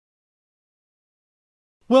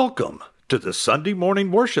Welcome to the Sunday morning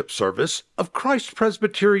worship service of Christ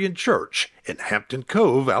Presbyterian Church in Hampton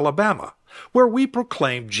Cove, Alabama, where we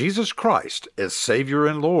proclaim Jesus Christ as Savior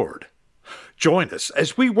and Lord. Join us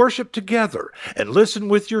as we worship together and listen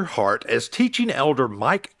with your heart as teaching elder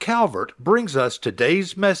Mike Calvert brings us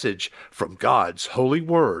today's message from God's holy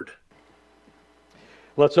word.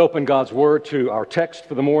 Let's open God's word to our text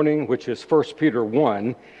for the morning, which is 1 Peter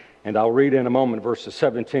 1, and I'll read in a moment verses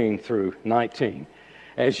 17 through 19.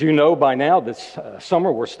 As you know by now, this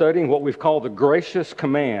summer we're studying what we've called the gracious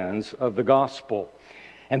commands of the gospel.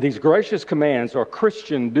 And these gracious commands are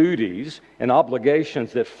Christian duties and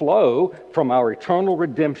obligations that flow from our eternal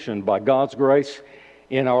redemption by God's grace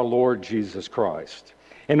in our Lord Jesus Christ.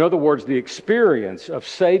 In other words, the experience of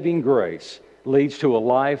saving grace leads to a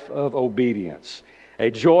life of obedience,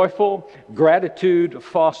 a joyful,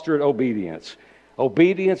 gratitude-fostered obedience.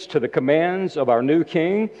 Obedience to the commands of our new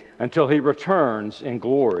King until He returns in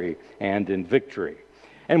glory and in victory.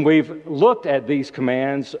 And we've looked at these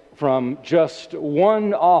commands from just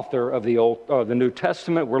one author of the New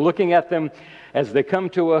Testament. We're looking at them as they come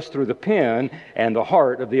to us through the pen and the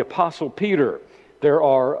heart of the Apostle Peter. There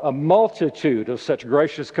are a multitude of such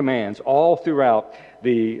gracious commands all throughout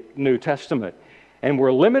the New Testament. And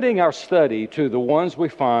we're limiting our study to the ones we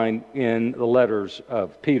find in the letters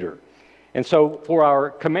of Peter. And so for our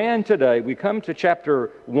command today, we come to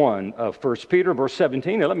chapter 1 of 1 Peter, verse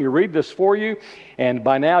 17. And let me read this for you. And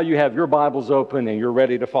by now you have your Bibles open and you're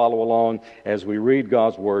ready to follow along as we read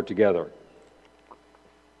God's word together.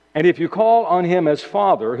 And if you call on Him as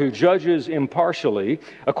Father, who judges impartially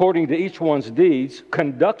according to each one's deeds,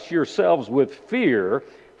 conduct yourselves with fear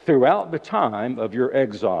throughout the time of your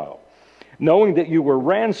exile, knowing that you were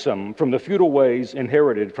ransomed from the futile ways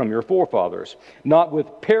inherited from your forefathers, not with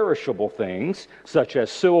perishable things, such as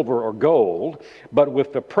silver or gold, but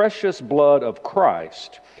with the precious blood of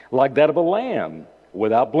Christ, like that of a lamb,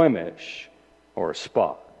 without blemish or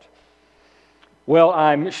spot. Well,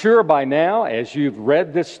 I'm sure by now, as you've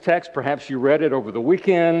read this text, perhaps you read it over the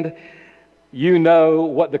weekend, you know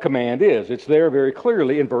what the command is. It's there very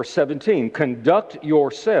clearly in verse 17. Conduct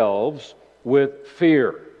yourselves with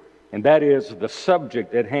fear. And that is the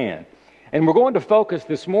subject at hand. And we're going to focus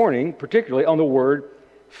this morning particularly on the word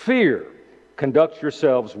fear. Conduct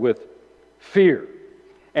yourselves with fear.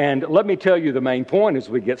 And let me tell you the main point as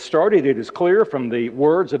we get started. It is clear from the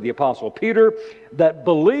words of the Apostle Peter that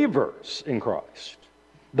believers in Christ,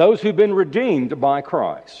 those who've been redeemed by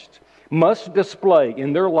Christ, must display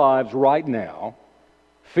in their lives right now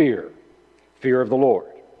fear of the Lord.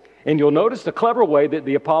 And you'll notice the clever way that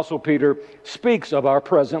the Apostle Peter speaks of our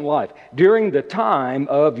present life during the time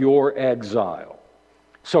of your exile.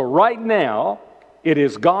 So right now, it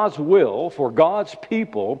is God's will for God's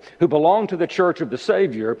people who belong to the church of the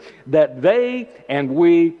Savior that they and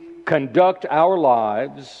we conduct our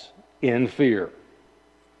lives in fear.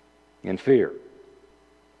 In fear.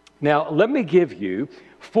 Now, let me give you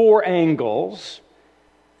 4 angles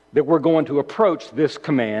that we're going to approach this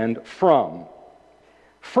command from.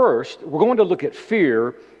 First, we're going to look at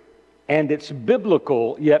fear and its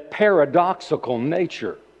biblical yet paradoxical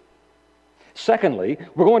nature. Secondly,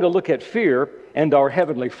 we're going to look at fear and our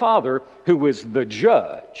Heavenly Father, who is the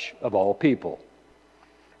judge of all people.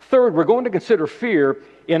 Third, we're going to consider fear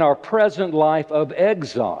in our present life of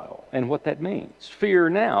exile and what that means.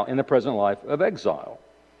 Fear now in the present life of exile.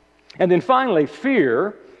 And then finally,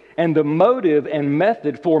 fear and the motive and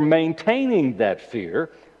method for maintaining that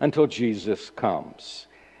fear until Jesus comes.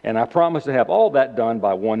 And I promise to have all that done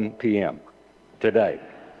by 1 p.m. today.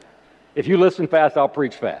 If you listen fast, I'll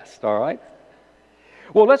preach fast, all right?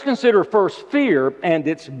 Well, let's consider first fear and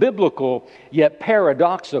its biblical yet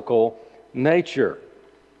paradoxical nature.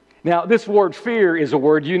 Now, this word fear is a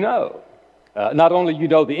word you know. Not only you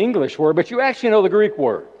know the English word, but you actually know the Greek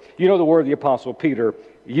word. You know the word the Apostle Peter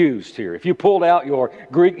used here. If you pulled out your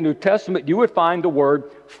Greek New Testament, you would find the word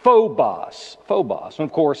phobos. Phobos. And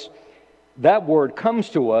of course, that word comes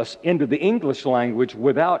to us into the English language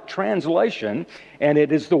without translation, and it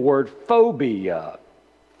is the word phobia.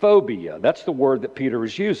 Phobia. That's the word that Peter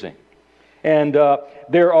is using. And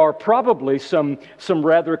there are probably some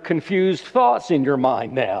rather confused thoughts in your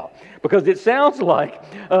mind now, because it sounds like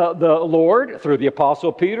the Lord, through the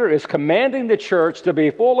Apostle Peter, is commanding the church to be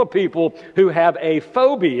full of people who have a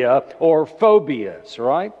phobia or phobias,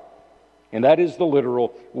 right? And that is the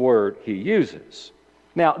literal word he uses.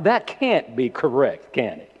 Now, that can't be correct,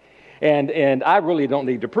 can it? And I really don't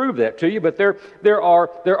need to prove that to you, but there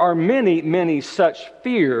are many such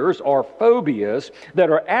fears or phobias that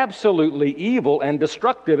are absolutely evil and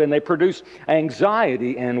destructive, and they produce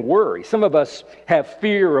anxiety and worry. Some of us have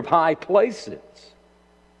fear of high places.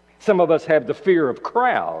 Some of us have the fear of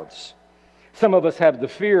crowds. Some of us have the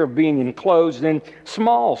fear of being enclosed in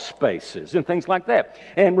small spaces and things like that.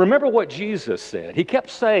 And remember what Jesus said. He kept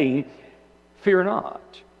saying, fear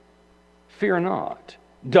not. Fear not.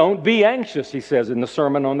 Don't be anxious, he says in the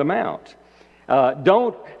Sermon on the Mount.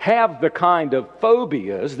 Don't have the kind of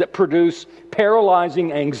phobias that produce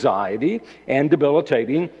paralyzing anxiety and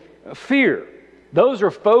debilitating fear. Those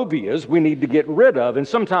are phobias we need to get rid of, and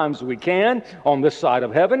sometimes we can on this side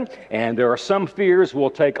of heaven, and there are some fears we'll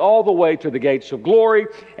take all the way to the gates of glory,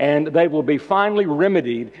 and they will be finally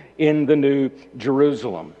remedied in the New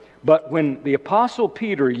Jerusalem. But when the Apostle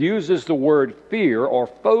Peter uses the word fear or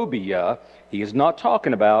phobia, he is not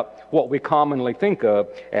talking about what we commonly think of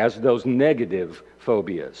as those negative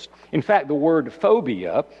phobias. In fact, the word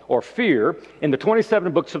phobia or fear in the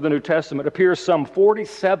 27 books of the New Testament appears some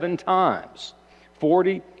 47 times.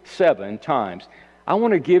 47 times. I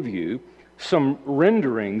want to give you some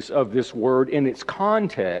renderings of this word in its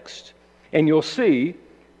context, and you'll see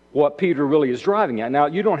what Peter really is driving at. Now,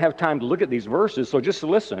 you don't have time to look at these verses, so just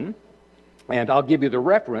listen, and I'll give you the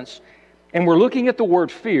reference. And we're looking at the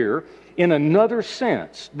word fear in another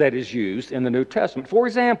sense that is used in the New Testament. For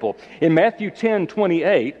example, in Matthew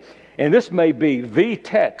 10:28, and this may be the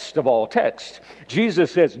text of all texts,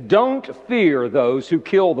 Jesus says, "Don't fear those who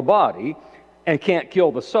kill the body and can't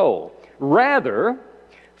kill the soul. Rather,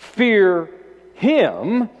 fear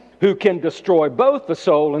him who can destroy both the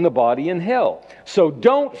soul and the body in hell." So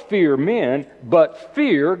don't fear men, but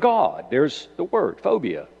fear God. There's the word,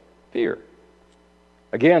 phobia, fear.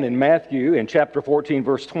 Again, in Matthew, in chapter 14,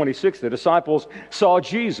 verse 26, the disciples saw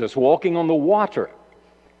Jesus walking on the water.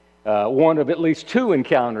 One of at least two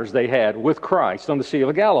encounters they had with Christ on the Sea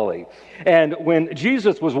of Galilee. And when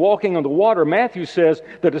Jesus was walking on the water, Matthew says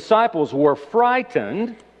the disciples were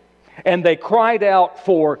frightened and they cried out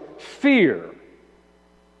for fear.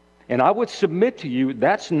 And I would submit to you,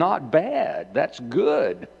 that's not bad. That's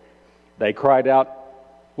good. They cried out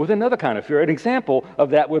with another kind of fear. An example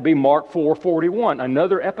of that would be Mark 4:41,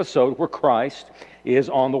 another episode where Christ is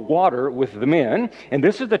on the water with the men. And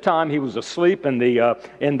this is the time he was asleep in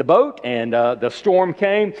the boat, and the storm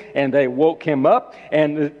came, and they woke him up.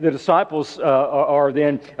 And the disciples are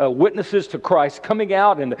then witnesses to Christ coming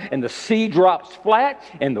out, and the sea drops flat,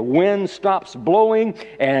 and the wind stops blowing.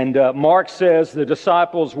 And Mark says the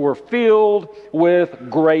disciples were filled with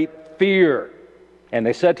great fear. And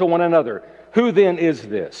they said to one another, "Who then is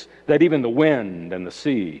this, that even the wind and the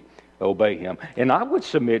sea obey him?" And I would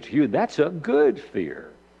submit to you, that's a good fear.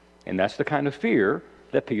 And that's the kind of fear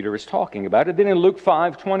that Peter is talking about. And then in Luke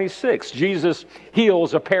 5:26, Jesus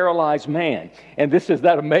heals a paralyzed man. And this is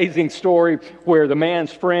that amazing story where the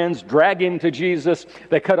man's friends drag him to Jesus.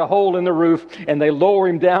 They cut a hole in the roof, and they lower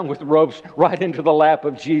him down with ropes right into the lap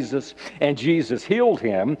of Jesus. And Jesus healed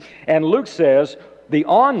him. And Luke says the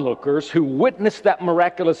onlookers who witnessed that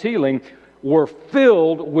miraculous healing were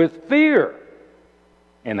filled with fear.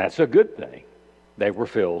 And that's a good thing. They were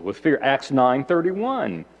filled with fear. Acts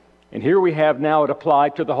 9:31. And here we have now it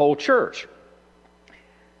applied to the whole church.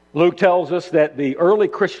 Luke tells us that the early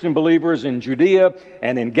Christian believers in Judea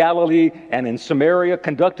and in Galilee and in Samaria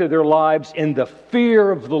conducted their lives in the fear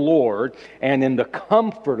of the Lord and in the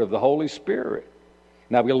comfort of the Holy Spirit.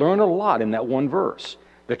 Now we learn a lot in that one verse.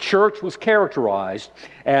 The church was characterized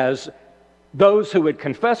as those who had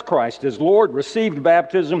confessed Christ as Lord, received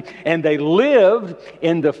baptism, and they lived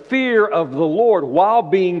in the fear of the Lord while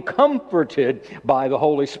being comforted by the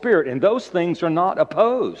Holy Spirit. And those things are not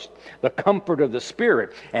opposed. The comfort of the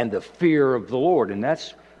Spirit and the fear of the Lord. And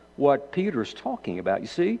that's what Peter's talking about. You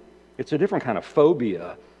see, it's a different kind of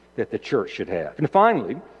phobia that the church should have. And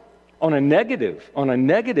finally, on a negative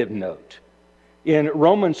note, in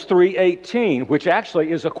Romans 3:18, which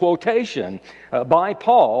actually is a quotation by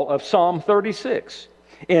Paul of Psalm 36.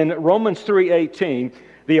 In Romans 3:18,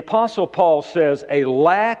 the Apostle Paul says a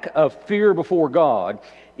lack of fear before God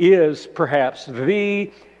is perhaps the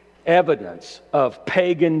evidence of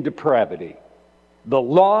pagan depravity. The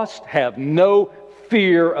lost have no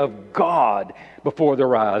fear of God before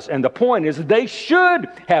their eyes. And the point is they should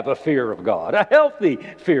have a fear of God, a healthy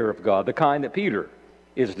fear of God, the kind that Peter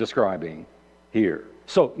is describing here.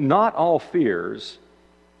 So not all fears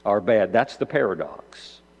are bad. That's the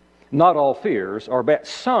paradox. Not all fears are bad.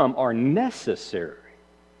 Some are necessary.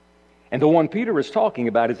 And the one Peter is talking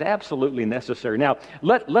about is absolutely necessary. Now,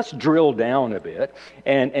 let's drill down a bit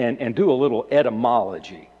and do a little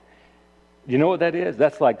etymology. You know what that is?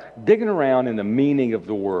 That's like digging around in the meaning of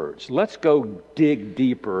the words. Let's go dig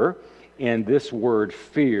deeper in this word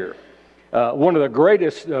fear. One of the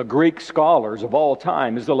greatest Greek scholars of all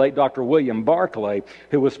time is the late Dr. William Barclay,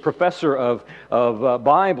 who was professor of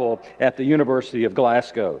Bible at the University of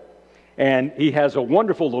Glasgow. And he has a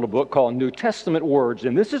wonderful little book called New Testament Words,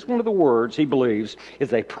 and this is one of the words he believes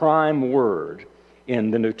is a prime word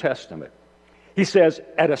in the New Testament. He says,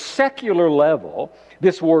 at a secular level,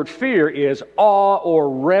 this word fear is awe or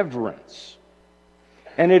reverence.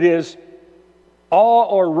 And it is awe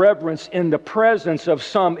or reverence in the presence of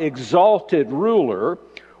some exalted ruler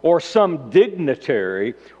or some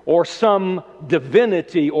dignitary or some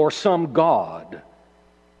divinity or some god.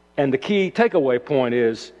 And the key takeaway point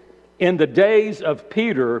is, in the days of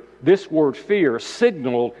Peter, this word fear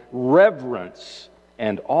signaled reverence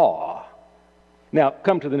and awe. Now,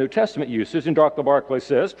 come to the New Testament usage, and Dr. Barclay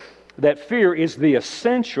says that fear is the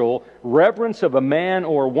essential reverence of a man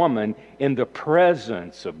or woman in the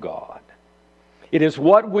presence of God. It is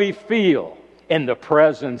what we feel in the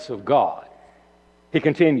presence of God. He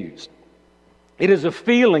continues, it is a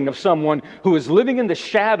feeling of someone who is living in the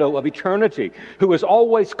shadow of eternity, who is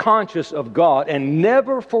always conscious of God and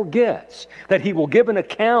never forgets that he will give an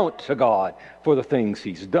account to God for the things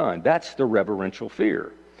he's done. That's the reverential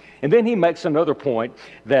fear. And then he makes another point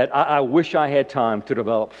that I wish I had time to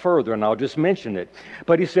develop further, and I'll just mention it.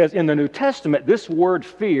 But he says in the New Testament, this word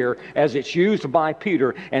fear, as it's used by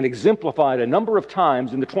Peter and exemplified a number of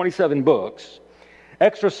times in the 27 books,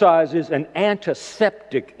 exercises an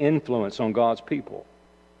antiseptic influence on God's people.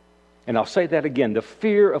 And I'll say that again, the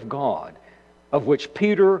fear of God, of which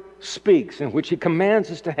Peter speaks and which he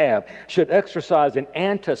commands us to have, should exercise an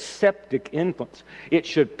antiseptic influence. It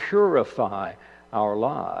should purify our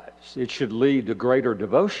lives. It should lead to greater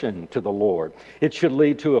devotion to the Lord. It should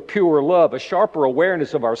lead to a pure love, a sharper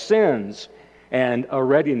awareness of our sins, and a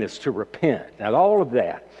readiness to repent. Now, all of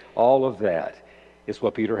that is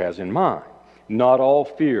what Peter has in mind. Not all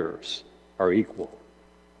fears are equal.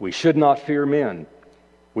 We should not fear men.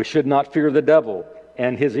 We should not fear the devil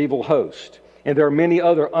and his evil host. And there are many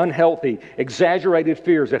other unhealthy, exaggerated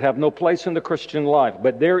fears that have no place in the Christian life.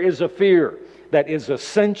 But there is a fear that is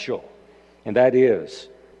essential, and that is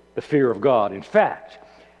the fear of God. In fact,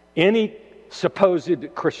 any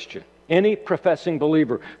supposed Christian, any professing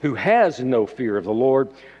believer who has no fear of the Lord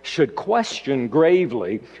should question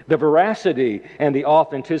gravely the veracity and the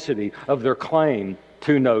authenticity of their claim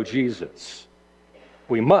to know Jesus.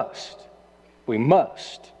 We must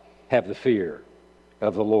have the fear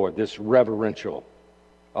of the Lord, this reverential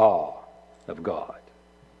awe of God.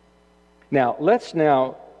 Now, let's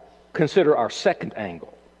consider our second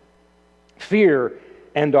angle. Fear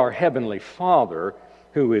and our Heavenly Father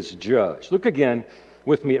who is judge. Look again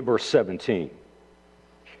with me at verse 17.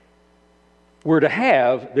 We're to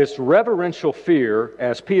have this reverential fear,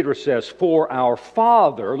 as Peter says, for our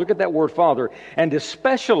Father. Look at that word Father. And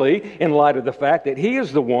especially in light of the fact that He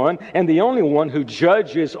is the one and the only one who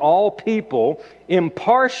judges all people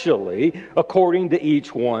impartially according to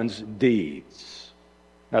each one's deeds.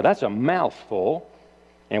 Now that's a mouthful.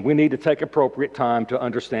 And we need to take appropriate time to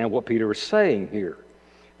understand what Peter is saying here.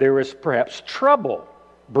 There is perhaps trouble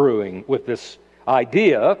brewing with this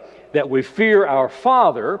idea that we fear our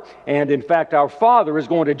Father, and in fact our Father is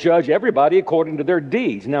going to judge everybody according to their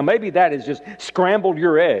deeds. Now maybe that has just scrambled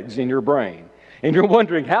your eggs in your brain, and you're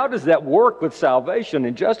wondering, how does that work with salvation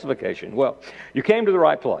and justification? Well, you came to the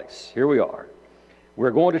right place. Here we are.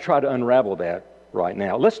 We're going to try to unravel that right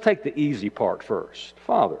now. Let's take the easy part first.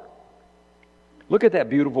 Father. Look at that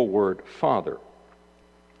beautiful word, Father.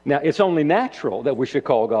 Now, it's only natural that we should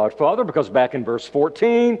call God Father because back in verse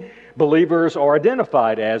 14, believers are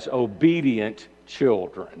identified as obedient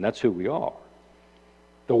children. That's who we are.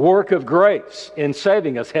 The work of grace in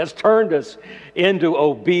saving us has turned us into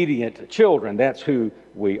obedient children. That's who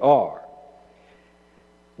we are.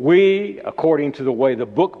 We, according to the way the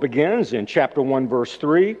book begins in chapter 1, verse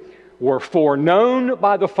 3, were foreknown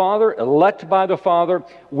by the Father, elect by the Father.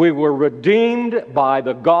 We were redeemed by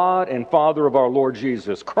the God and Father of our Lord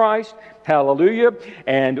Jesus Christ. Hallelujah.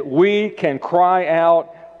 And we can cry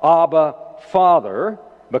out, Abba, Father,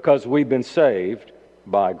 because we've been saved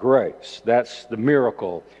by grace. That's the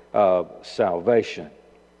miracle of salvation.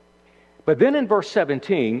 But then in verse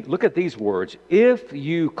 17, look at these words. If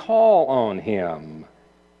you call on Him,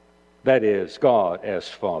 that is, God as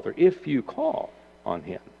Father, if you call on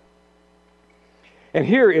Him. And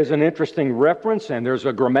here is an interesting reference, and there's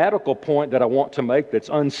a grammatical point that I want to make that's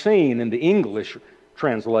unseen in the English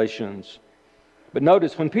translations. But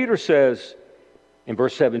notice when Peter says in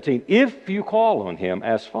verse 17, if you call on Him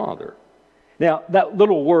as Father. Now, that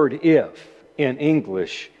little word if in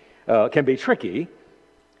English can be tricky.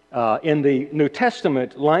 In the New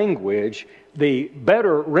Testament language, the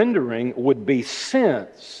better rendering would be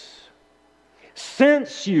since.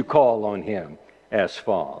 Since you call on him as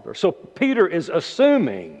Father. So Peter is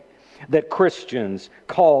assuming that Christians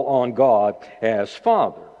call on God as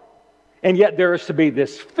Father. And yet there is to be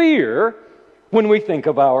this fear when we think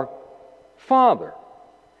of our Father.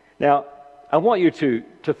 Now, I want you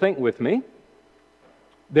to think with me.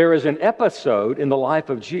 There is an episode in the life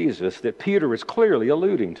of Jesus that Peter is clearly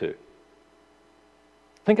alluding to.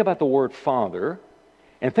 Think about the word Father,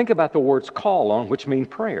 and think about the words call on, which mean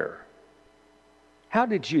prayer. How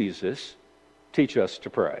did Jesus teach us to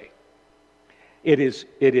pray? It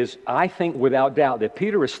is, I think, without doubt, that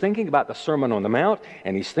Peter is thinking about the Sermon on the Mount,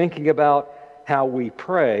 and he's thinking about how we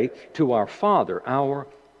pray to our Father, our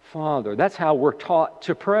Father. That's how we're taught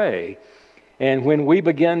to pray. And when we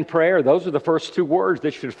begin prayer, those are the first two words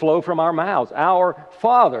that should flow from our mouths, our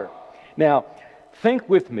Father. Now, think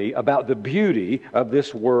with me about the beauty of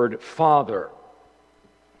this word Father.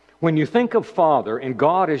 When you think of Father and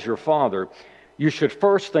God as your Father, you should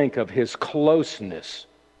first think of his closeness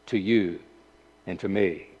to you and to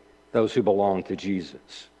me, those who belong to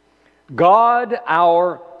Jesus. God,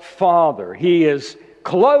 our Father, he is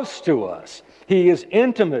close to us. He is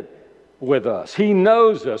intimate with us. He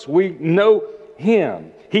knows us. We know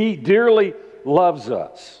him. He dearly loves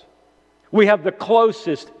us. We have the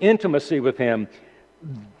closest intimacy with him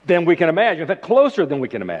than we can imagine. In fact, closer than we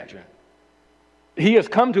can imagine. He has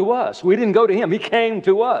come to us. We didn't go to him. He came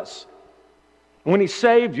to us. When he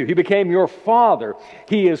saved you, he became your Father.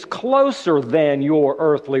 He is closer than your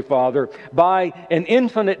earthly father by an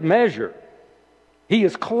infinite measure. He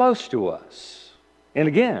is close to us. And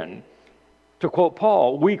again, to quote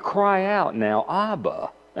Paul, we cry out now, Abba.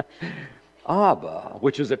 Abba,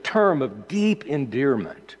 which is a term of deep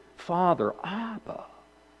endearment. Father, Abba.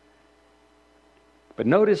 But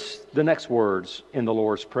notice the next words in the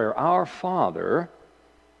Lord's Prayer. Our Father,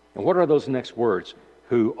 and what are those next words?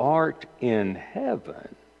 Who art in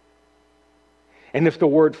heaven. And if the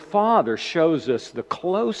word Father shows us the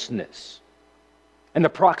closeness and the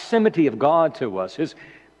proximity of God to us,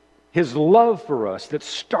 His love for us that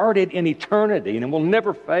started in eternity and will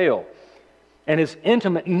never fail, and His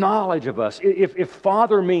intimate knowledge of us, if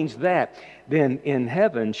Father means that, then in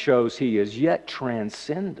heaven shows He is yet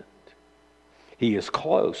transcendent. He is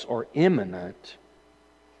close or immanent.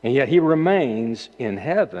 And yet He remains in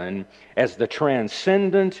heaven as the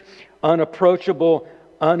transcendent, unapproachable,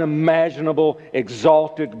 unimaginable,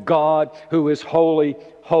 exalted God who is holy,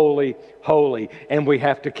 holy, holy. And we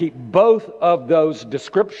have to keep both of those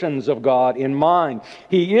descriptions of God in mind.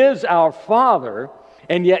 He is our Father,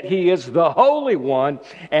 and yet He is the Holy One,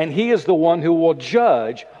 and He is the one who will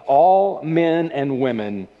judge all men and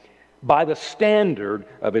women by the standard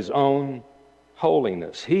of His own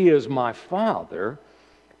holiness. He is my Father,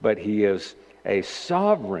 but He is a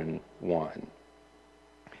sovereign one.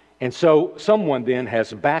 And so someone then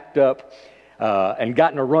has backed up and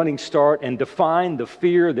gotten a running start and defined the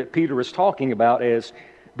fear that Peter is talking about as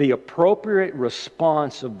the appropriate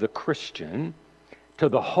response of the Christian to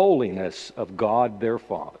the holiness of God their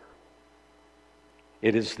Father.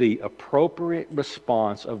 It is the appropriate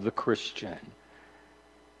response of the Christian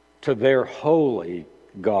to their holy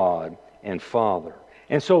God and Father.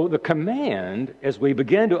 And so the command, as we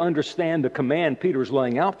begin to understand the command Peter is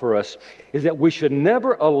laying out for us, is that we should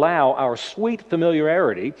never allow our sweet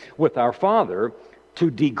familiarity with our Father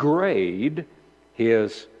to degrade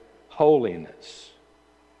His holiness.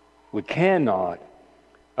 We cannot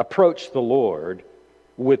approach the Lord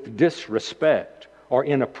with disrespect or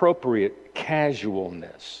inappropriate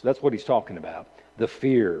casualness. That's what he's talking about, the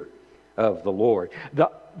fear of the Lord.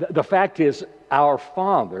 The fact is, our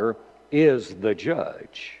Father is the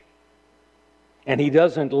judge. And He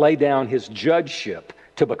doesn't lay down His judgeship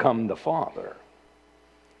to become the Father.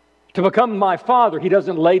 To become my Father, He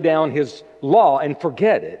doesn't lay down His law and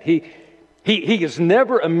forget it. He is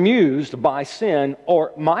never amused by sin,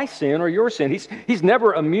 or my sin or your sin. He's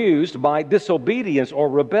never amused by disobedience or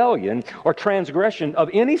rebellion or transgression of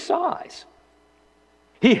any size.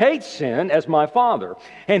 He hates sin as my Father,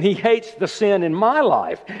 and He hates the sin in my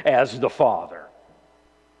life as the Father.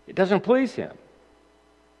 It doesn't please Him.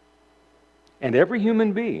 And every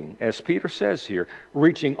human being, as Peter says here,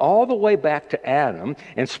 reaching all the way back to Adam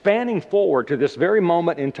and spanning forward to this very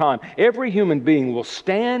moment in time, every human being will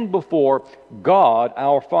stand before God,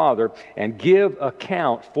 our Father, and give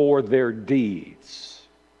account for their deeds.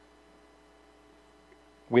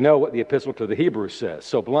 We know what the Epistle to the Hebrews says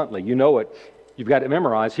so bluntly. You know it. You've got it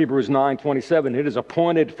memorized. Hebrews 9:27. It is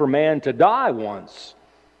appointed for man to die once,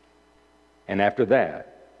 and after that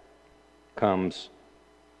comes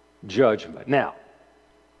judgment. Now,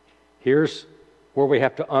 Here's where we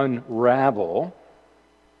have to unravel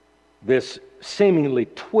this seemingly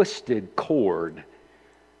twisted cord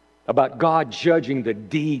about God judging the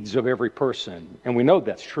deeds of every person. And we know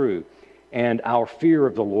that's true. And our fear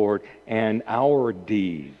of the Lord and our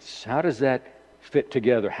deeds. How does that fit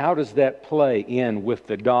together? How does that play in with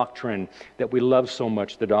the doctrine that we love so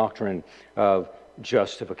much, the doctrine of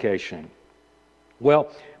justification?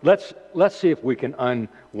 Well, let's see if we can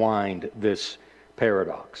unwind this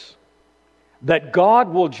paradox. That God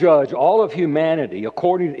will judge all of humanity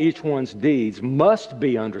according to each one's deeds must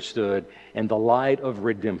be understood in the light of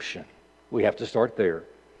redemption. We have to start there.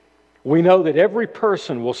 We know that every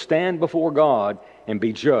person will stand before God and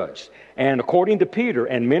be judged. And according to Peter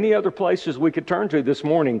and many other places we could turn to this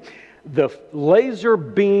morning, the laser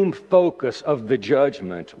beam focus of the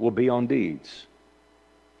judgment will be on deeds.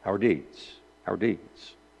 Our deeds. Our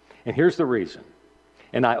deeds. And here's the reason.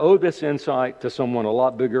 And I owe this insight to someone a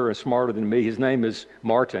lot bigger and smarter than me. His name is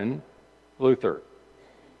Martin Luther.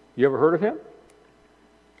 You ever heard of him?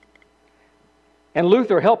 And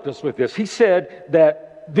Luther helped us with this. He said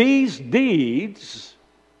that these deeds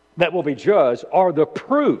that will be judged are the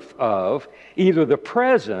proof of either the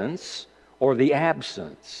presence or the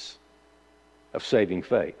absence of saving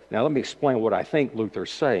faith. Now let me explain what I think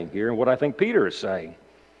Luther's saying here and what I think Peter is saying.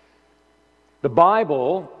 The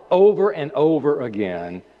Bible, over and over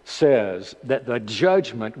again, says that the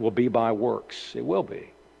judgment will be by works. It will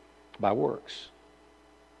be by works.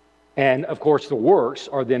 And, of course, the works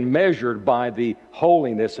are then measured by the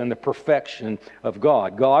holiness and the perfection of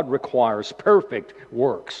God. God requires perfect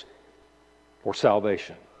works for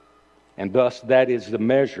salvation. And thus, that is the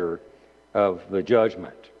measure of the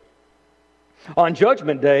judgment. On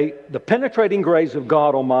Judgment Day, the penetrating grace of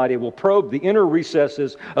God Almighty will probe the inner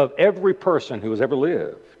recesses of every person who has ever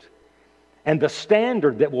lived. And the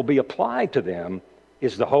standard that will be applied to them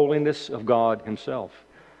is the holiness of God Himself.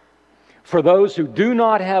 For those who do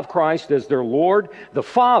not have Christ as their Lord, the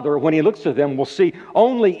Father, when He looks at them, will see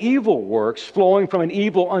only evil works flowing from an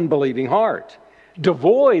evil, unbelieving heart,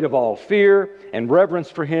 devoid of all fear and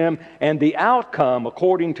reverence for Him, and the outcome,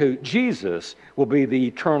 according to Jesus, will be the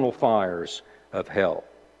eternal fires of hell.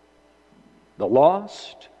 The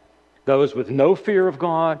lost, those with no fear of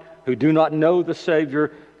God, who do not know the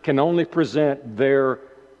Savior, can only present their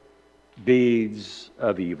deeds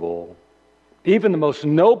of evil. Even the most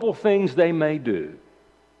noble things they may do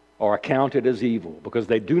are accounted as evil because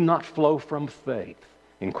they do not flow from faith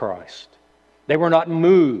in Christ. They were not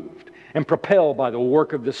moved and propelled by the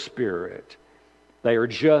work of the Spirit. They are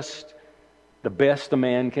just the best a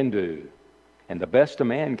man can do. And the best a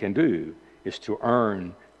man can do is to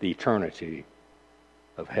earn the eternity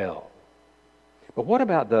of hell. But what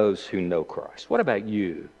about those who know Christ? What about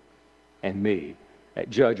you and me at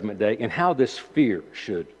Judgment Day, and how this fear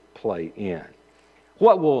should play in?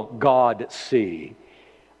 What will God see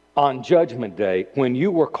on Judgment Day when you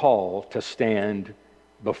were called to stand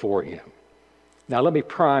before Him? Now let me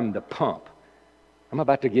prime the pump. I'm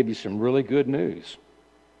about to give you some really good news.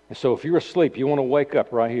 And so if you're asleep, you want to wake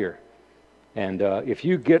up right here. And if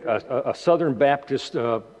you get a Southern Baptist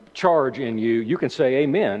charge in you, you can say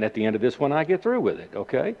amen at the end of this when I get through with it,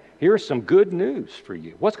 okay? Here's some good news for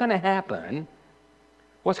you. What's going to happen?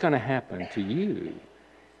 What's going to happen to you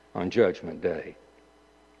on Judgment Day?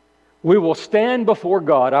 We will stand before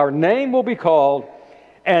God. Our name will be called,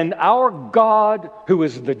 and our God, who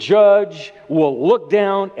is the judge, will look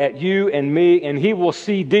down at you and me, and He will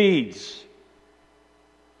see deeds.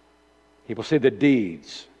 He will see the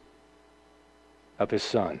deeds of His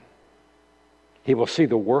Son. He will see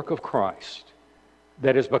the work of Christ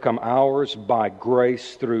that has become ours by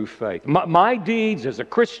grace through faith. My deeds as a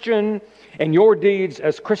Christian and your deeds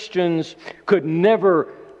as Christians could never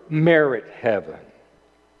merit heaven.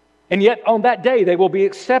 And yet on that day they will be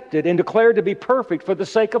accepted and declared to be perfect for the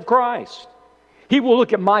sake of Christ. He will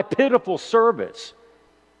look at my pitiful service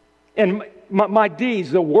and my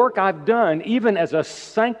deeds, the work I've done, even as a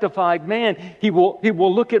sanctified man. He will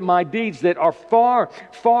look at my deeds that are far,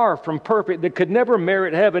 far from perfect, that could never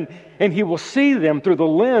merit heaven, and He will see them through the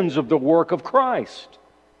lens of the work of Christ.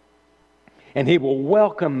 And He will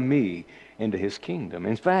welcome me into His kingdom.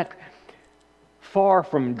 In fact, far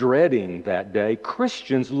from dreading that day,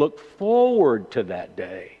 Christians look forward to that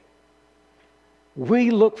day.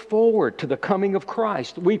 We look forward to the coming of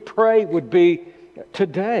Christ. We pray would be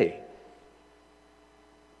today.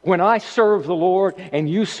 When I serve the Lord and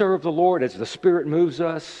you serve the Lord as the Spirit moves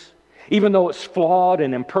us, even though it's flawed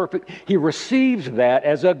and imperfect, He receives that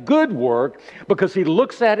as a good work because He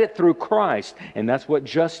looks at it through Christ. And that's what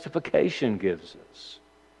justification gives us.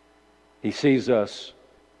 He sees us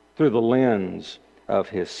through the lens of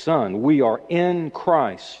His Son. We are in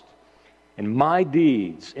Christ, and my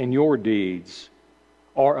deeds and your deeds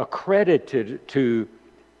are accredited to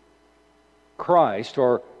Christ,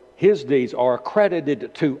 or His deeds are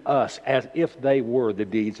accredited to us as if they were the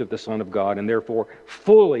deeds of the Son of God, and therefore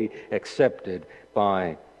fully accepted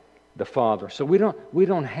by the Father. So we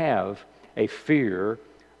don't have a fear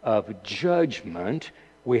of judgment.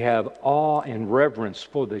 We have awe and reverence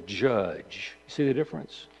for the judge. You see the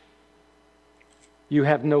difference? You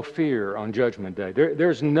have no fear on Judgment Day.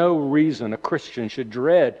 There's no reason a Christian should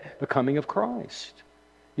dread the coming of Christ.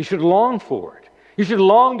 You should long for it. You should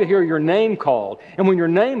long to hear your name called. And when your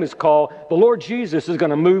name is called, the Lord Jesus is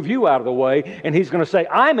going to move you out of the way, and He's going to say,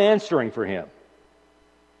 I'm answering for him.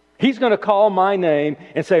 He's going to call my name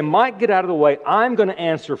and say, Mike, get out of the way. I'm going to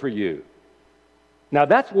answer for you. Now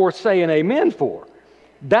that's worth saying amen for.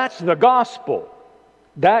 That's the gospel.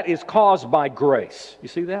 That is caused by grace. You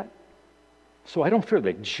see that? So I don't fear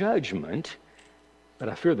the judgment, but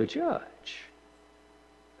I fear the judge,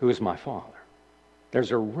 who is my Father.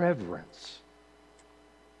 There's a reverence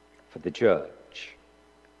for the judge.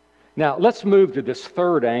 Now let's move to this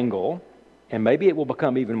third angle, and maybe it will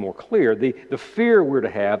become even more clear, the fear we're to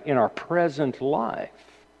have in our present life.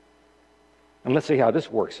 And let's see how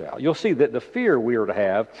this works out. You'll see that the fear we are to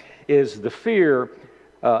have is the fear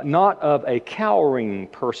not of a cowering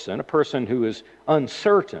person, a person who is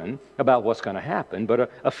uncertain about what's going to happen,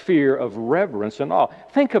 but a fear of reverence and awe.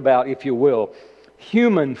 Think about, if you will,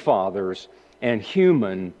 human fathers and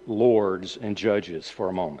human lords and judges for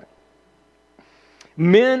a moment.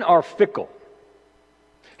 Men are fickle.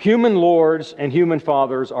 Human lords and human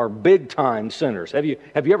fathers are big-time sinners. Have you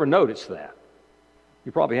ever noticed that?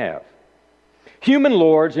 You probably have. Human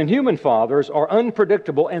lords and human fathers are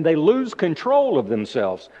unpredictable, and they lose control of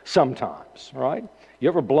themselves sometimes, right? You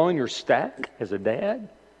ever blown your stack as a dad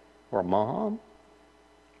or a mom?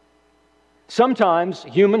 Sometimes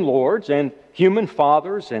human lords and human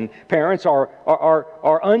fathers and parents are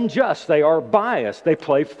unjust. They are biased. They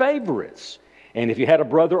play favorites. And if you had a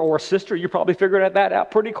brother or a sister, you probably figured that out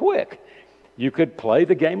pretty quick. You could play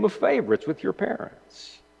the game of favorites with your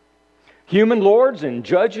parents. Human lords and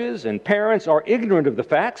judges and parents are ignorant of the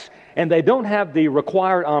facts, and they don't have the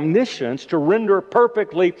required omniscience to render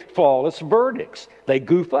perfectly flawless verdicts. They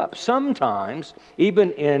goof up. Sometimes,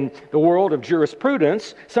 even in the world of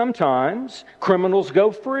jurisprudence, sometimes criminals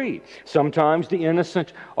go free. Sometimes the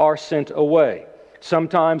innocent are sent away.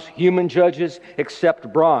 Sometimes human judges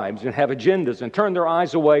accept bribes and have agendas and turn their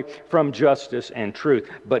eyes away from justice and truth,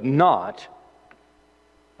 but not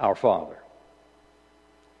our Father.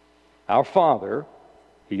 Our Father,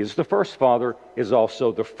 He is the first Father, is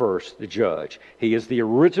also the first judge. He is the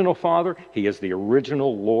original Father. He is the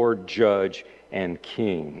original Lord, Judge, and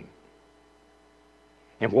King.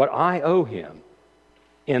 And what I owe Him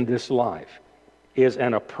in this life is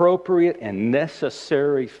an appropriate and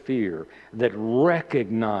necessary fear that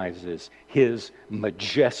recognizes His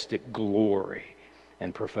majestic glory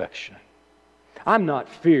and perfection. I'm not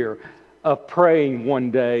fear of praying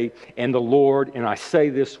one day and the Lord, and I say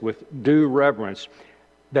this with due reverence,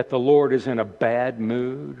 that the Lord is in a bad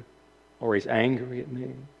mood, or He's angry at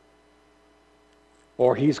me,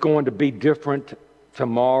 or He's going to be different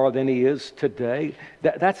tomorrow than He is today.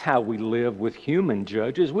 That's how we live with human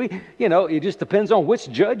judges. It just depends on which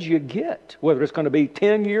judge you get, whether it's going to be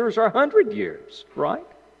 10 years or 100 years, right?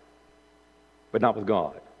 But not with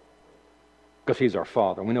God, because He's our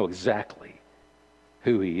Father, and we know exactly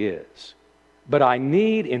who He is. But I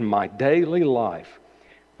need in my daily life,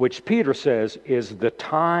 which Peter says is the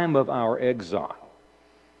time of our exile,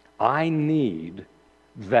 I need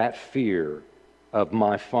that fear of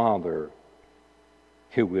my Father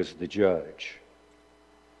who is the judge.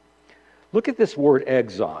 Look at this word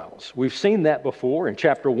exiles. We've seen that before. In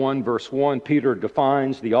chapter 1, verse 1, Peter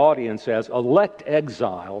defines the audience as elect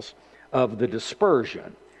exiles of the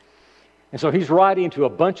dispersion. And so he's writing to a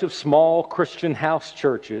bunch of small Christian house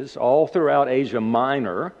churches all throughout Asia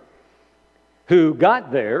Minor who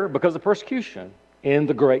got there because of persecution in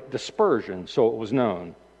the Great Dispersion, so it was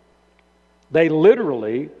known. They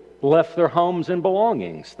literally left their homes and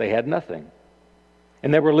belongings. They had nothing.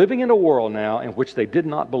 And they were living in a world now in which they did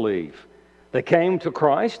not believe. They came to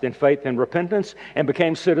Christ in faith and repentance and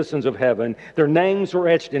became citizens of heaven. Their names were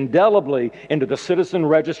etched indelibly into the citizen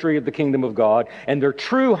registry of the kingdom of God. And their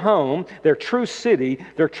true home, their true city,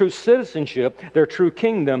 their true citizenship, their true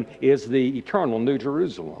kingdom is the eternal New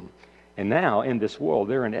Jerusalem. And now in this world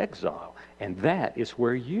they're in exile. And that is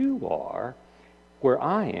where you are, where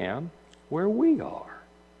I am, where we are.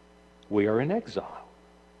 We are in exile.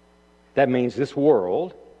 That means this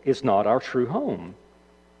world is not our true home.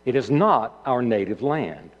 It is not our native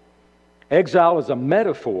land. Exile is a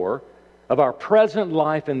metaphor of our present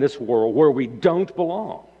life in this world where we don't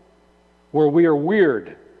belong, where we are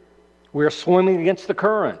weird, we are swimming against the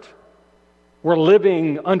current, we're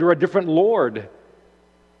living under a different Lord.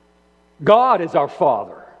 God is our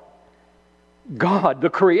Father. God, the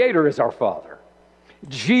Creator, is our Father.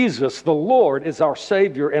 Jesus, the Lord, is our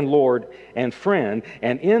Savior and Lord and friend.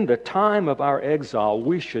 And in the time of our exile,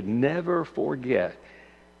 we should never forget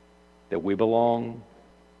that we belong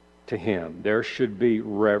to Him. There should be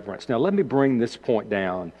reverence. Now, let me bring this point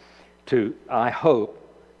down to, I hope,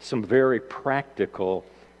 some very practical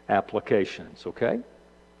applications, okay?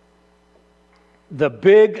 The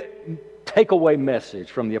big takeaway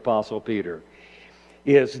message from the Apostle Peter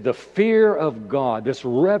is the fear of God, this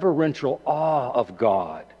reverential awe of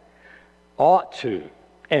God, ought to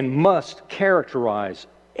and must characterize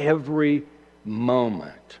every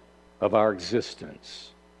moment of our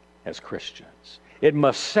existence as Christians. It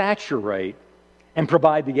must saturate and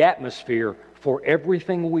provide the atmosphere for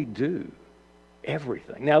everything we do.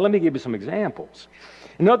 Everything. Now, let me give you some examples.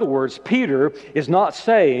 In other words, Peter is not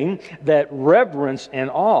saying that reverence and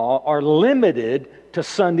awe are limited to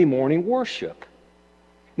Sunday morning worship.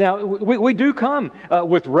 Now, we do come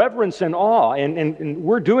with reverence and awe, and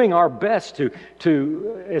we're doing our best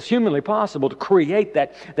to, as humanly possible, to create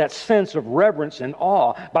that sense of reverence and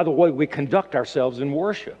awe by the way we conduct ourselves in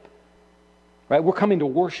worship. Right? We're coming to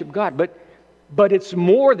worship God, but it's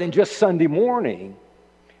more than just Sunday morning,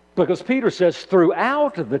 because Peter says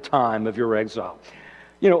throughout the time of your exile.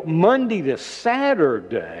 You know, Monday to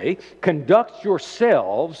Saturday, conduct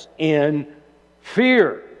yourselves in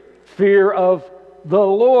fear of the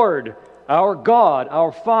Lord, our God,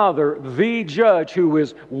 our Father, the Judge, who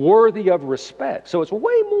is worthy of respect. So it's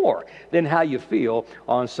way more than how you feel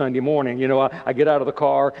on Sunday morning. You know, I get out of the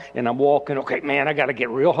car and I'm walking, okay, man, I got to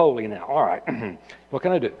get real holy now. All right, what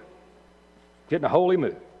can I do? Get in a holy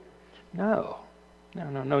mood. No,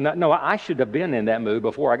 I should have been in that mood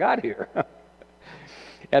before I got here.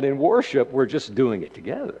 And in worship, we're just doing it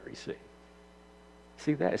together, you see.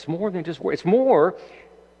 See that? It's more than just worship. It's more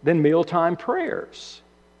than mealtime prayers.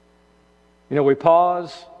 You know, we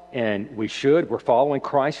pause, and we're following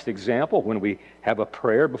Christ's example when we have a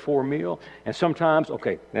prayer before a meal. And sometimes,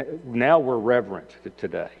 okay, now we're reverent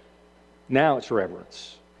today. Now it's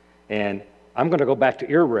reverence. And I'm going to go back to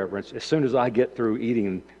irreverence as soon as I get through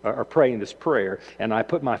eating or praying this prayer and I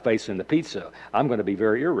put my face in the pizza. I'm going to be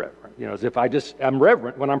very irreverent. You know, as if I'm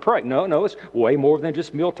reverent when I'm praying. No, it's way more than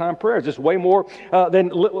just mealtime prayers. It's way more than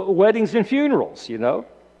weddings and funerals, you know.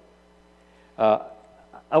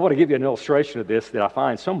 I want to give you an illustration of this that I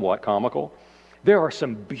find somewhat comical. There are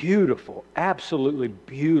some beautiful, absolutely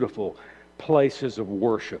beautiful places of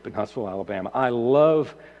worship in Huntsville, Alabama. I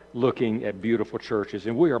love looking at beautiful churches,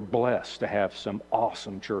 and we are blessed to have some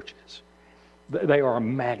awesome churches. They are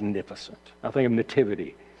magnificent. I think of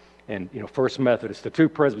Nativity and, you know, First Methodist, the two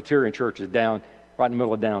Presbyterian churches down right in the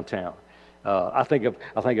middle of downtown. I think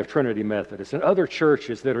of Trinity Methodist and other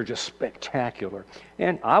churches that are just spectacular.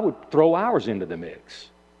 And I would throw ours into the mix.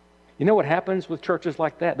 You know what happens with churches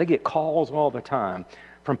like that? They get calls all the time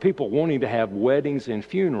from people wanting to have weddings and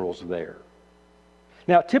funerals there.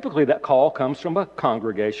 Now, typically that call comes from a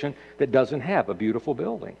congregation that doesn't have a beautiful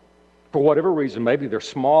building. For whatever reason, maybe they're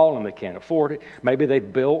small and they can't afford it. Maybe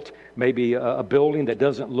they've built a building that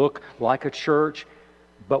doesn't look like a church.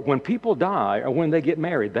 But when people die or when they get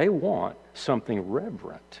married, they want something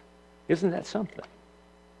reverent. Isn't that something?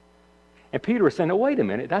 And Peter is saying, no, wait a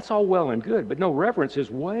minute, that's all well and good, but no, reverence is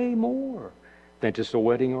way more than just a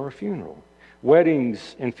wedding or a funeral.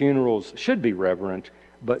 Weddings and funerals should be reverent,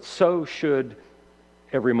 but so should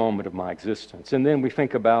every moment of my existence. And then we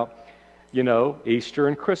think about, you know, Easter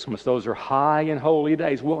and Christmas. Those are high and holy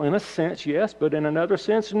days. Well, in a sense, yes, but in another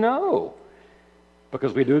sense, no.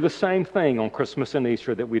 Because we do the same thing on Christmas and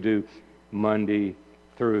Easter that we do Monday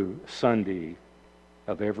through Sunday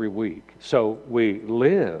of every week. So we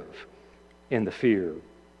live in the fear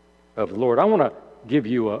of the Lord. I want to give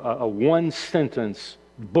you a one-sentence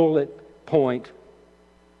bullet point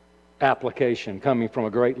application coming from a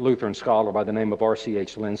great Lutheran scholar by the name of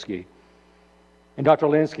R.C.H. Lenski. And Dr.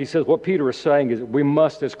 Lenski says what Peter is saying is that we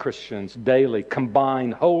must, as Christians, daily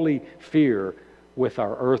combine holy fear with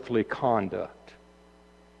our earthly conduct.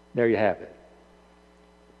 There you have it.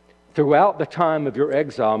 Throughout the time of your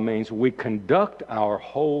exile means we conduct our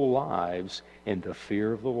whole lives in the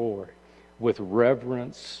fear of the Lord, with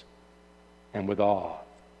reverence and with awe.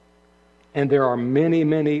 And there are many,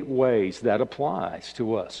 many ways that applies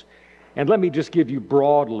to us. And let me just give you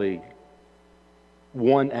broadly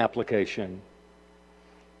one application.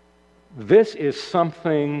 This is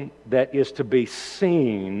something that is to be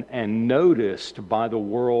seen and noticed by the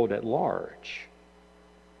world at large.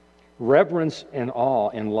 Reverence and awe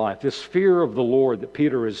in life, this fear of the Lord that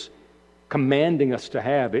Peter is commanding us to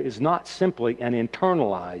have, is not simply an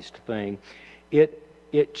internalized thing.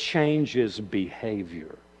 It changes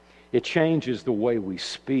behavior. It changes the way we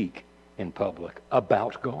speak in public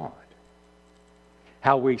about God.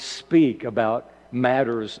 How we speak about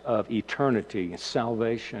matters of eternity,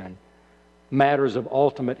 salvation, matters of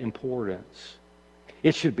ultimate importance.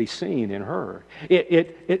 It should be seen and heard.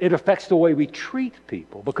 It affects the way we treat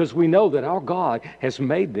people, because we know that our God has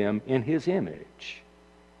made them in His image.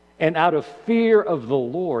 And out of fear of the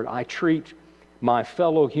Lord, I treat my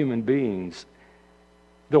fellow human beings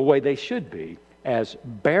the way they should be, as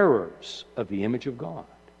bearers of the image of God.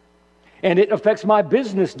 And it affects my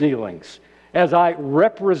business dealings as I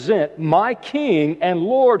represent my King and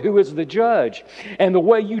Lord, who is the judge, and the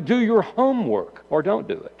way you do your homework or don't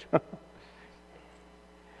do it.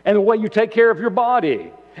 And the way you take care of your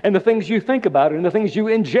body, and the things you think about, and the things you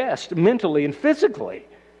ingest mentally and physically.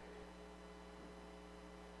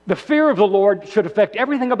 The fear of the Lord should affect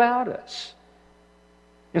everything about us.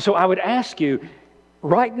 And so I would ask you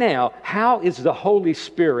right now, how is the Holy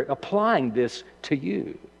Spirit applying this to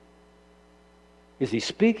you? Is He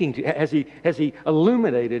speaking to you? Has He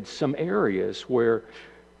illuminated some areas where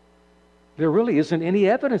there really isn't any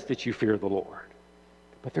evidence that you fear the Lord?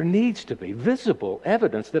 But there needs to be visible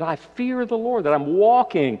evidence that I fear the Lord, that I'm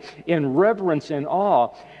walking in reverence and awe.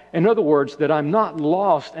 In other words, that I'm not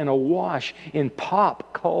lost and awash in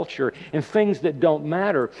pop culture and things that don't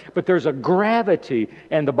matter, but there's a gravity,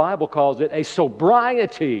 and the Bible calls it a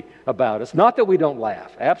sobriety about us. Not that we don't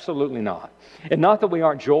laugh, absolutely not. And not that we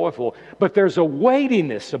aren't joyful, but there's a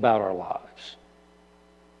weightiness about our lives.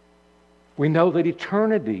 We know that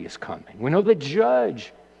eternity is coming. We know the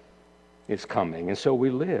judge is coming, and so we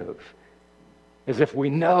live as if we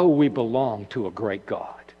know we belong to a great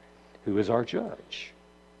God who is our judge.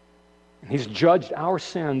 And He's judged our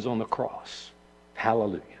sins on the cross.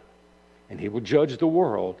 Hallelujah. And He will judge the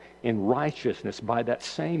world in righteousness by that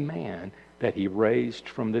same man that He raised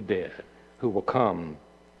from the dead, who will come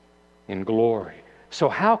in glory. So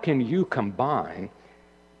how can you combine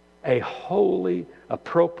a holy,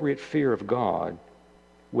 appropriate fear of God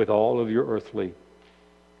with all of your earthly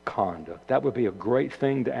conduct? That would be a great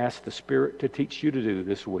thing to ask the Spirit to teach you to do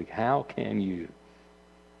this week. How can you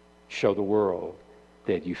show the world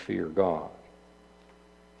that you fear God?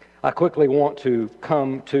 I quickly want to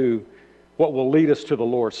come to what will lead us to the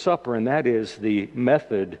Lord's Supper, and that is the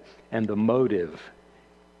method and the motive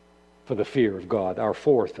for the fear of God, our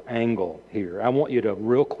fourth angle here. I want you to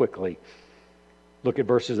real quickly look at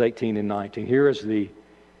verses 18 and 19. Here is the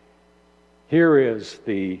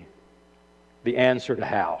answer to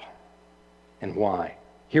how and why.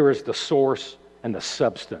 Here is the source and the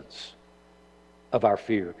substance of our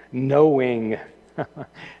fear. Knowing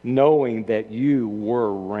that you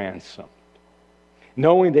were ransomed.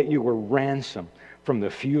 Knowing that you were ransomed from the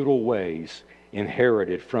futile ways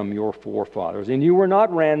inherited from your forefathers. And you were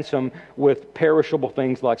not ransomed with perishable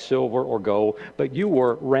things like silver or gold, but you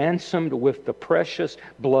were ransomed with the precious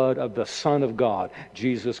blood of the Son of God,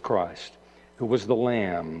 Jesus Christ, who was the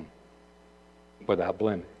Lamb without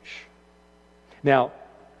blemish. Now,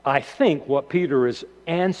 I think what Peter is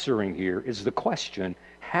answering here is the question,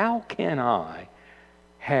 how can I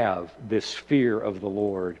have this fear of the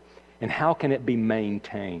Lord, and how can it be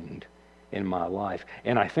maintained in my life?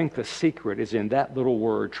 And I think the secret is in that little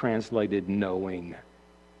word translated knowing.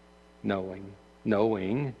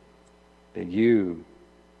 Knowing that you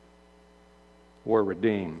were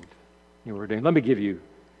redeemed. You were redeemed. Let me give you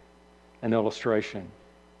an illustration.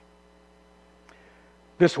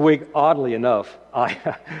 This week, oddly enough,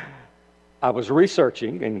 I was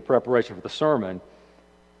researching in preparation for the sermon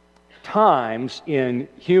times in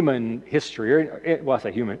human history,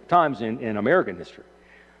 times in American history,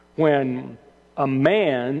 when a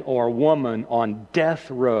man or woman on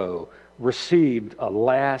death row received a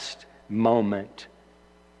last moment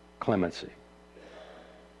clemency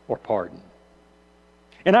or pardon.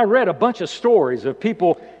 And I read a bunch of stories of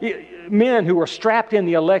people, men who were strapped in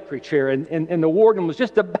the electric chair and the warden was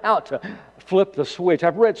just about to flip the switch.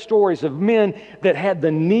 I've read stories of men that had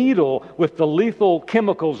the needle with the lethal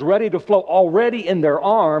chemicals ready to flow already in their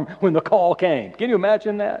arm when the call came. Can you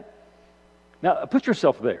imagine that? Now, put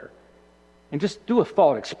yourself there and just do a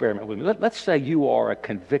thought experiment with me. Let's say you are a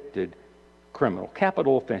convicted criminal,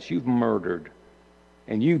 capital offense, you've murdered,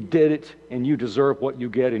 and you did it, and you deserve what you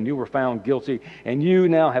get, and you were found guilty, and you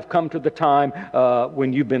now have come to the time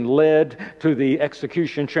when you've been led to the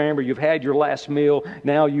execution chamber, you've had your last meal,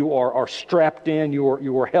 now you are strapped in,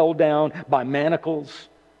 you are held down by manacles.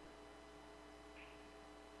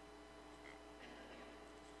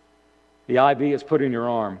 The IV is put in your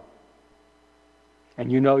arm,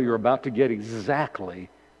 and you know you're about to get exactly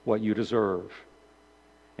what you deserve.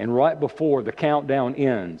 And right before the countdown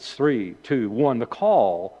ends, 3, 2, 1, the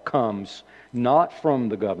call comes not from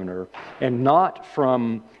the governor and not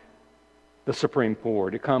from the Supreme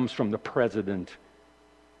Court. It comes from the president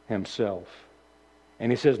himself.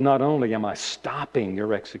 And he says, not only am I stopping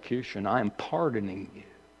your execution, I am pardoning you.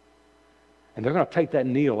 And they're going to take that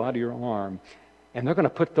needle out of your arm, and they're going to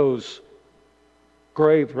put those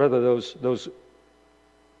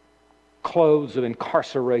clothes of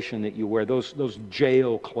incarceration that you wear, those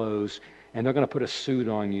jail clothes, and they're going to put a suit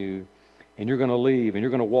on you, and you're going to leave, and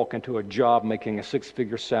you're going to walk into a job making a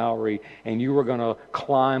 6-figure salary, and you are going to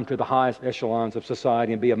climb to the highest echelons of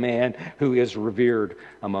society and be a man who is revered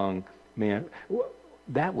among men.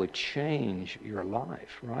 That would change your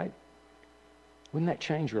life, right? Wouldn't that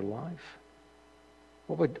change your life?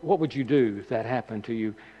 What would you do if that happened to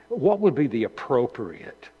you? What would be the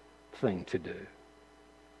appropriate thing to do?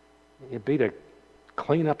 It'd be to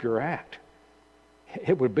clean up your act.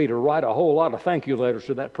 It would be to write a whole lot of thank you letters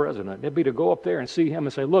to that president. It'd be to go up there and see him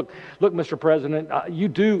and say, look, Mr. President,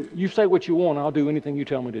 you say what you want, I'll do anything you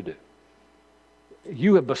tell me to do.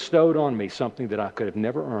 You have bestowed on me something that I could have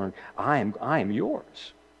never earned. I am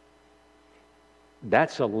yours.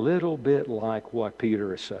 That's a little bit like what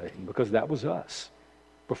Peter is saying, because that was us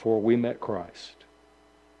before we met Christ.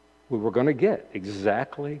 We were going to get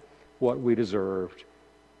exactly what we deserved.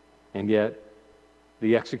 And yet,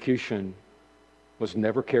 the execution was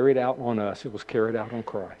never carried out on us. It was carried out on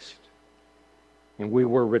Christ. And we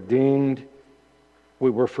were redeemed.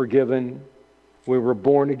 We were forgiven. We were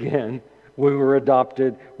born again. We were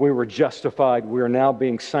adopted. We were justified. We are now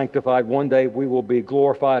being sanctified. One day we will be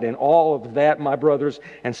glorified. And all of that, my brothers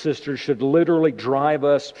and sisters, should literally drive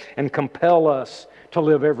us and compel us to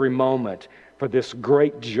live every moment for this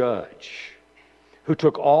great judge who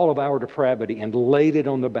took all of our depravity and laid it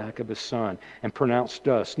on the back of his Son and pronounced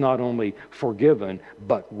us not only forgiven,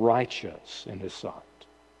 but righteous in his sight.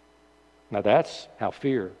 Now that's how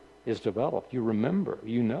fear is developed. You remember,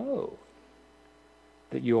 you know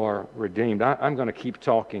that you are redeemed. I'm going to keep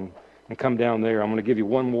talking and come down there. I'm going to give you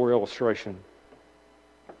one more illustration.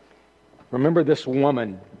 Remember this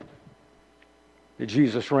woman that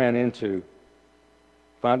Jesus ran into.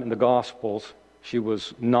 Found in the Gospels. She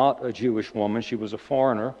was not a Jewish woman. She was a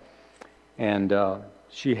foreigner. And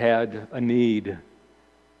she had a need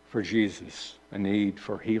for Jesus, a need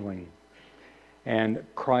for healing. And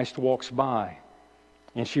Christ walks by,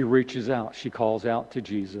 and she reaches out. She calls out to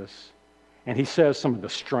Jesus. And he says some of the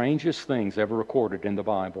strangest things ever recorded in the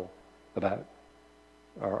Bible about,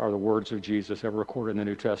 are the words of Jesus ever recorded in the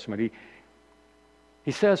New Testament.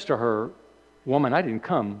 He says to her, woman, I didn't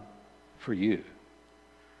come for you.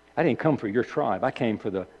 I didn't come for your tribe. I came for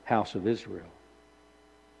the house of Israel.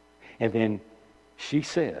 And then she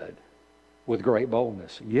said with great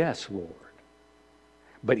boldness, yes, Lord.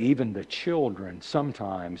 But even the children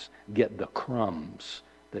sometimes get the crumbs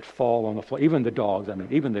that fall on the floor. Even the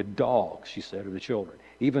dogs, she said, or the children,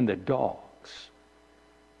 even the dogs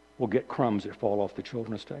will get crumbs that fall off the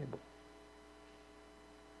children's table.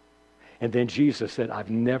 And then Jesus said,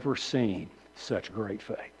 I've never seen such great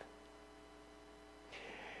faith.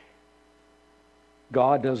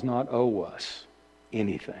 God does not owe us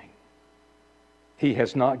anything. He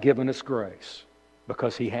has not given us grace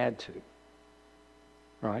because he had to.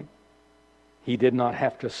 Right? He did not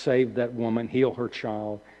have to save that woman, heal her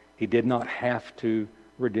child. He did not have to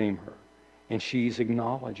redeem her. And she's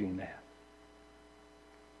acknowledging that.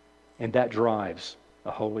 And that drives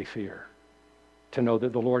a holy fear. To know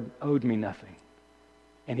that the Lord owed me nothing.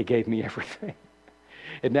 And he gave me everything.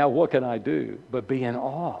 And now what can I do but be in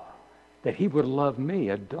awe that he would love me,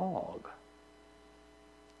 a dog.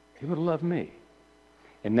 He would love me.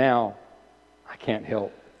 And now I can't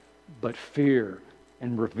help but fear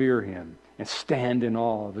and revere him and stand in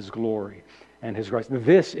awe of his glory and his grace.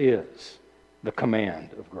 This is the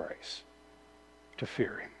command of grace, to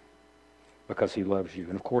fear him because he loves you.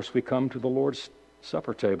 And of course we come to the Lord's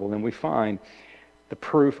Supper table and we find the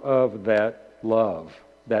proof of that love,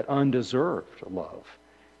 that undeserved love.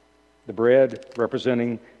 The bread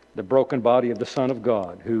representing the broken body of the Son of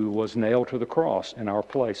God who was nailed to the cross in our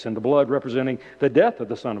place, and the blood representing the death of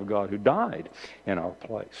the Son of God who died in our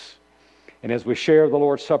place. And as we share the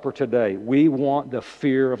Lord's Supper today, we want the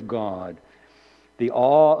fear of God the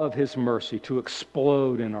awe of His mercy to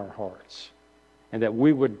explode in our hearts, and that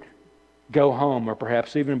we would go home, or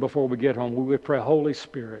perhaps even before we get home, we would pray, Holy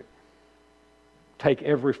Spirit, take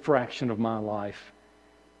every fraction of my life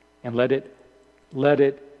and let it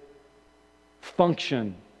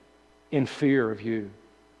function in fear of You,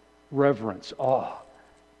 reverence, awe.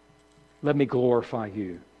 Let me glorify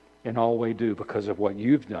You in all we do because of what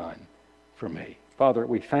You've done for me. Father,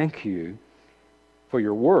 we thank You for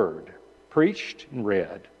Your Word, preached and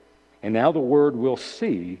read, and now the Word we'll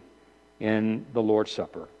see in the Lord's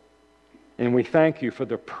Supper. And we thank You for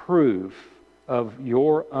the proof of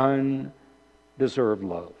Your undeserved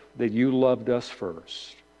love, that You loved us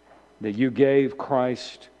first, that You gave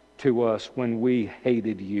Christ to us when we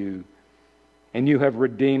hated You, and You have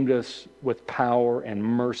redeemed us with power and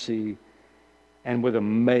mercy and with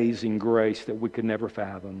amazing grace that we could never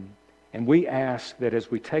fathom. And we ask that as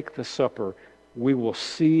we take the supper, we will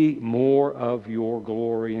see more of Your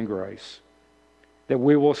glory and grace, that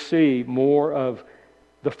we will see more of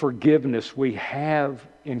the forgiveness we have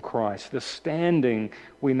in Christ, the standing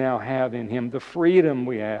we now have in Him, the freedom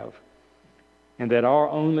we have, and that our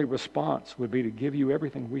only response would be to give You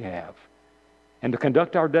everything we have and to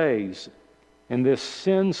conduct our days in this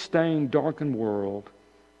sin-stained, darkened world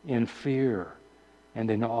in fear and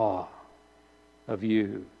in awe of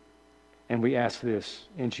You. And we ask this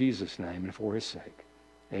in Jesus' name and for His sake.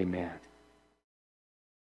 Amen.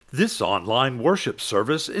 This online worship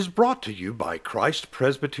service is brought to you by Christ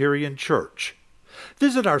Presbyterian Church.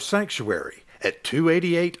 Visit our sanctuary at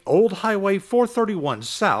 288 Old Highway 431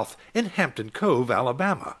 South in Hampton Cove,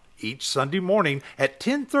 Alabama, each Sunday morning at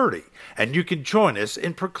 10:30, and you can join us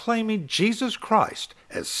in proclaiming Jesus Christ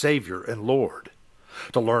as Savior and Lord.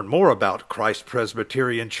 To learn more about Christ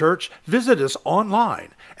Presbyterian Church, visit us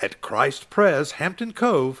online at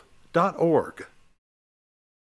christpreshamptoncove.org.